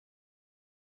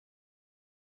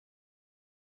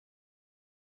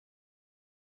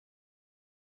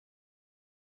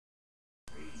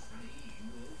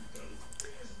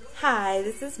Hi,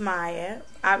 this is Maya.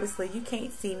 Obviously, you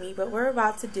can't see me, but we're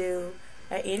about to do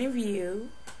an interview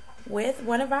with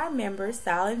one of our members,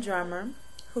 Silent Drummer,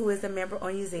 who is a member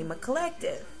on Uzima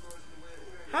Collective.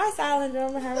 Hi, Silent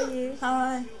Drummer. How are you?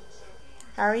 Hi.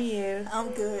 How are you?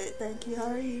 I'm good, thank you. How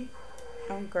are you?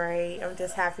 I'm great. I'm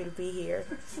just happy to be here.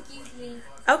 Excuse me.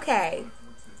 Okay,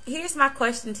 here's my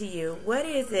question to you. What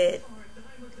does it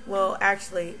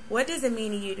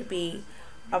mean to you to be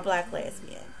a black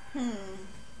lesbian?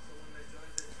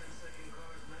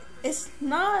 It's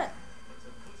not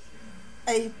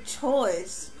a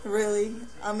choice, really.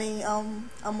 I mean,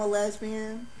 I'm a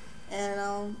lesbian and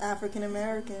I'm African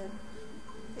American.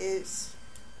 It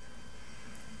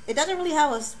doesn't really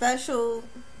have a special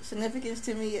significance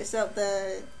to me, except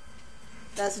that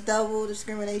that's double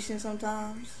discrimination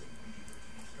sometimes.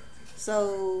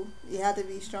 So you have to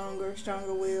be stronger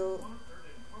willed.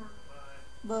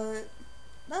 But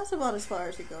that's about as far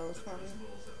as it goes for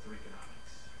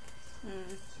me.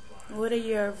 What are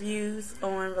your views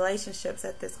on relationships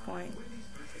at this point?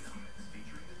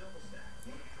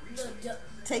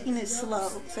 Taking it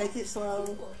slow. Take it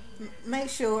slow. Make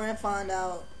sure and find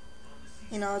out.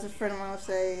 You know, as a friend of mine would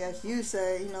say, as you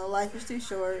say, life is too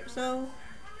short. So,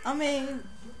 I mean,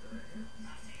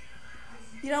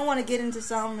 you don't want to get into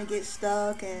something and get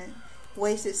stuck and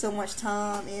wasted so much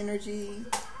time, energy,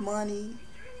 money.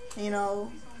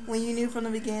 When you knew from the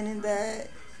beginning that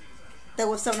there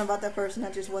was something about that person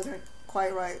that just wasn't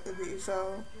quite right with you.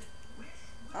 So,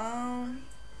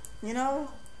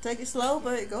 take it slow,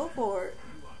 but go for it.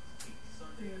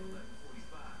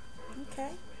 Okay.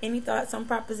 Any thoughts on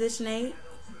Proposition 8?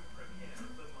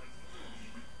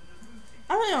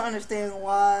 I really don't understand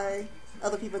why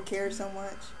other people care so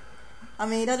much. I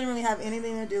mean, it doesn't really have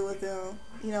anything to do with them.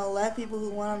 Let people who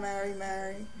want to marry.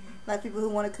 Let people who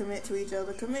want to commit to each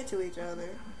other, commit to each other.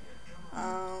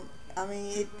 I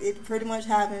mean, it pretty much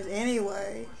happens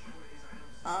anyway.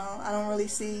 I don't really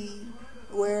see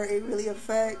where it really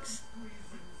affects,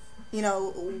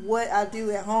 what I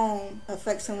do at home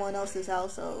affects someone else's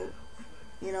household.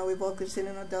 We both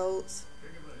considered adults.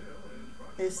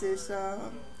 It's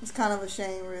kind of a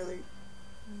shame, really.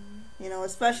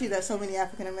 Especially that so many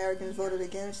African Americans voted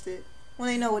against it when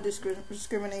they know what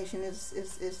discrimination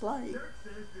is like.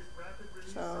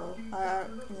 So I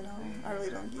really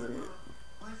don't get it.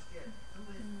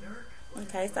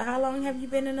 Okay, so how long have you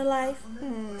been in the life?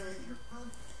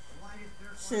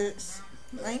 Since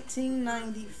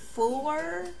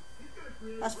 1994.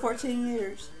 That's 14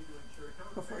 years.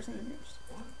 For 14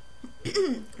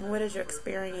 years. And what has your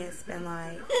experience been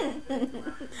like?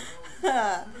 I've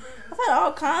had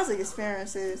all kinds of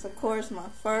experiences. Of course, my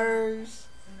first.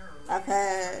 I've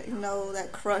had,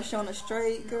 that crush on a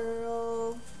straight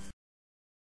girl.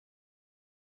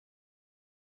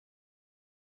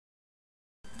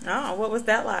 Oh, what was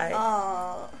that like?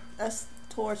 That's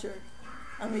torture.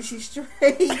 I mean, she's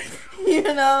straight,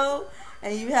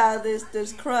 and you have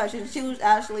this crush, and she was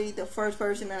actually the first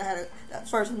person that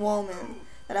first woman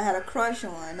that I had a crush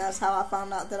on. That's how I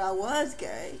found out that I was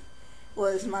gay,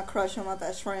 was my crush on my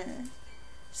best friend.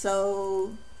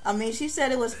 So, I mean, she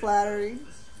said it was flattering,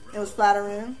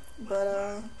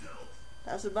 but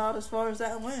that's about as far as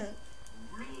that went.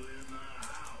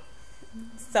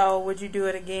 So, would you do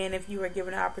it again if you were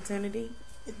given an opportunity?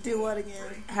 Do what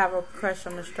again? Have a crush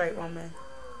on a straight woman?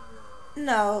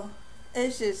 No,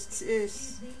 it's just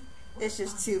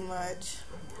too much.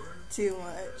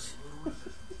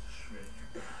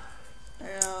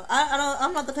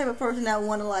 I'm not the type of person that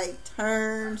want to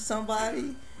turn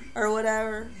somebody or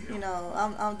whatever.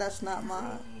 That's not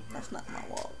my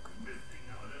walk.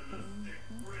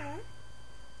 Okay.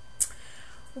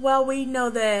 Well, we know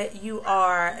that you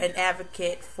are an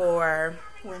advocate for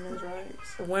women's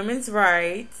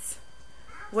rights.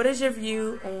 What is your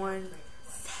view on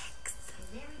sex?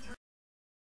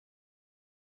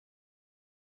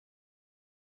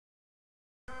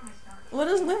 What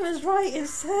is women's right in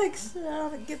sex? I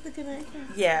don't get the connection.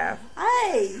 Yeah.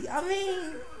 Hey, I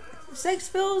mean, sex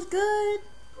feels good.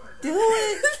 Do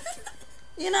it.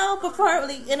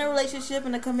 Preferably in a relationship,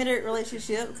 in a committed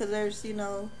relationship, because there's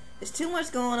too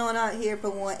much going on out here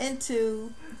for one. And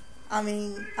two, I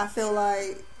mean, I feel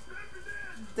like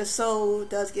the soul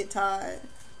does get tired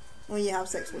when you have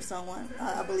sex with someone.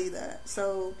 I believe that.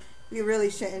 So you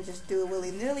really shouldn't just do it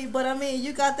willy-nilly. But I mean,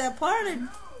 you got that partner,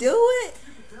 do it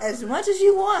as much as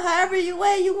you want, however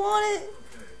way you want it.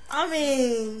 I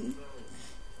mean,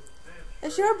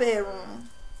 it's your bedroom.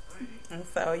 And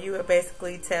so you would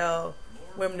basically tell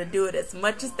women to do it as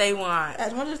much as they want.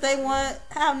 As much as they want,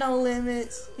 have no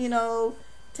limits,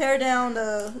 tear down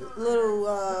the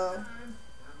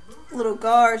little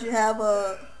guards you have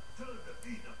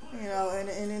you know, and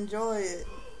enjoy it.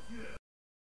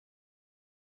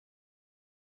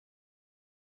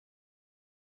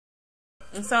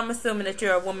 And so I'm assuming that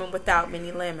you're a woman without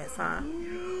many limits, huh?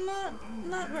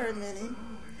 Not very many.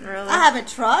 Really? I haven't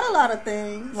tried a lot of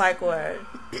things. Like what?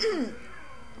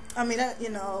 I mean, you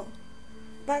know.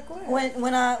 Like what?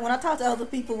 When I talk to other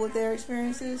people with their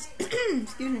experiences,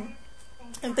 excuse me,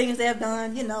 and things they have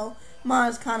done, you know,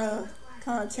 mine's kind of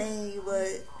tame,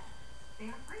 but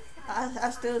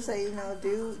I still say, you know,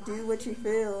 do what you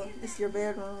feel. It's your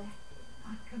bedroom.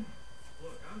 You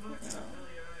know.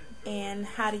 And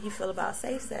how do you feel about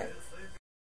safe sex?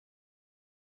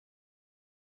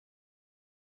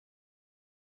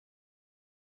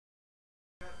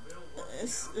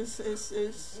 It's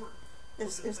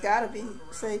gotta be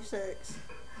safe sex.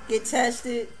 Get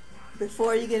tested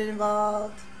before you get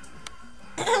involved.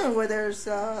 Where there's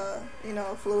you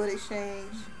know, fluid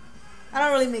exchange. I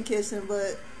don't really mean kissing,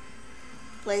 but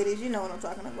ladies, you know what I'm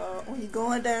talking about. When you're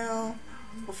going down,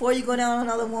 before you go down on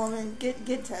another woman,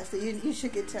 get tested. You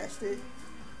should get tested.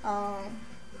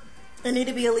 It need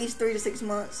to be at least 3 to 6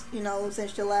 months, you know,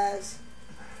 since your last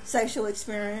sexual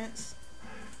experience.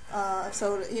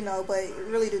 So, you know, but you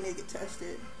really do need to get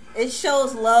tested. It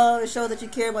shows love. It shows that you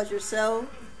care about yourself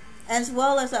as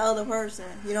well as the other person.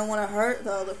 You don't want to hurt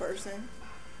the other person,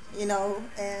 you know,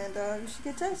 and you should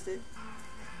get tested.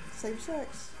 Safe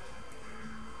sex.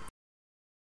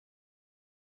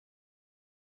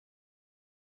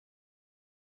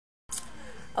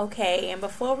 Okay, and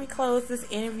before we close this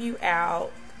interview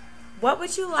out, what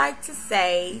would you like to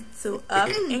say to up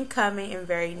and coming and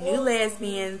very new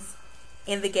lesbians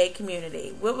in the gay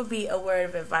community? What would be a word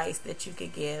of advice that you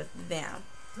could give them?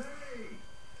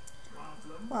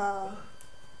 Wow.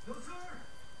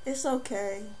 It's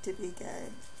okay to be gay.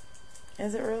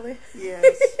 Is it really?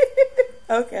 Yes.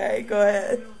 Okay, go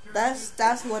ahead.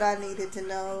 That's what I needed to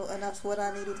know, and that's what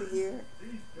I needed to hear.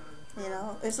 You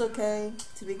know, it's okay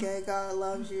to be gay. God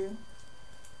loves you.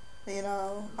 You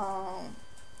know,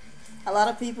 a lot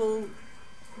of people,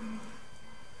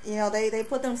 you know, they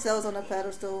put themselves on a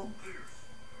pedestal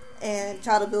and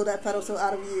try to build that pedestal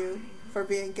out of you for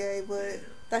being gay, but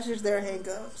that's just their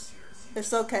hang-ups.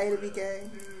 It's okay to be gay.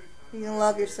 You can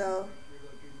love yourself.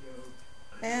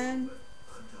 And,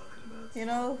 you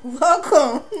know,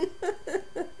 welcome.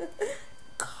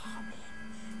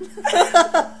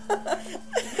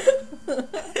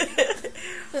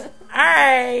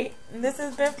 Alright, this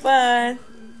has been fun.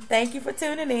 Thank you for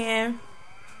tuning in.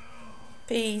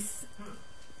 Peace.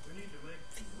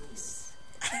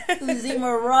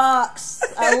 Uzima rocks.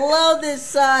 I love this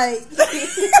site. I'm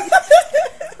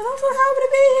so happy to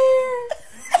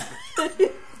be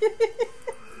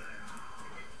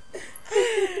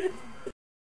here.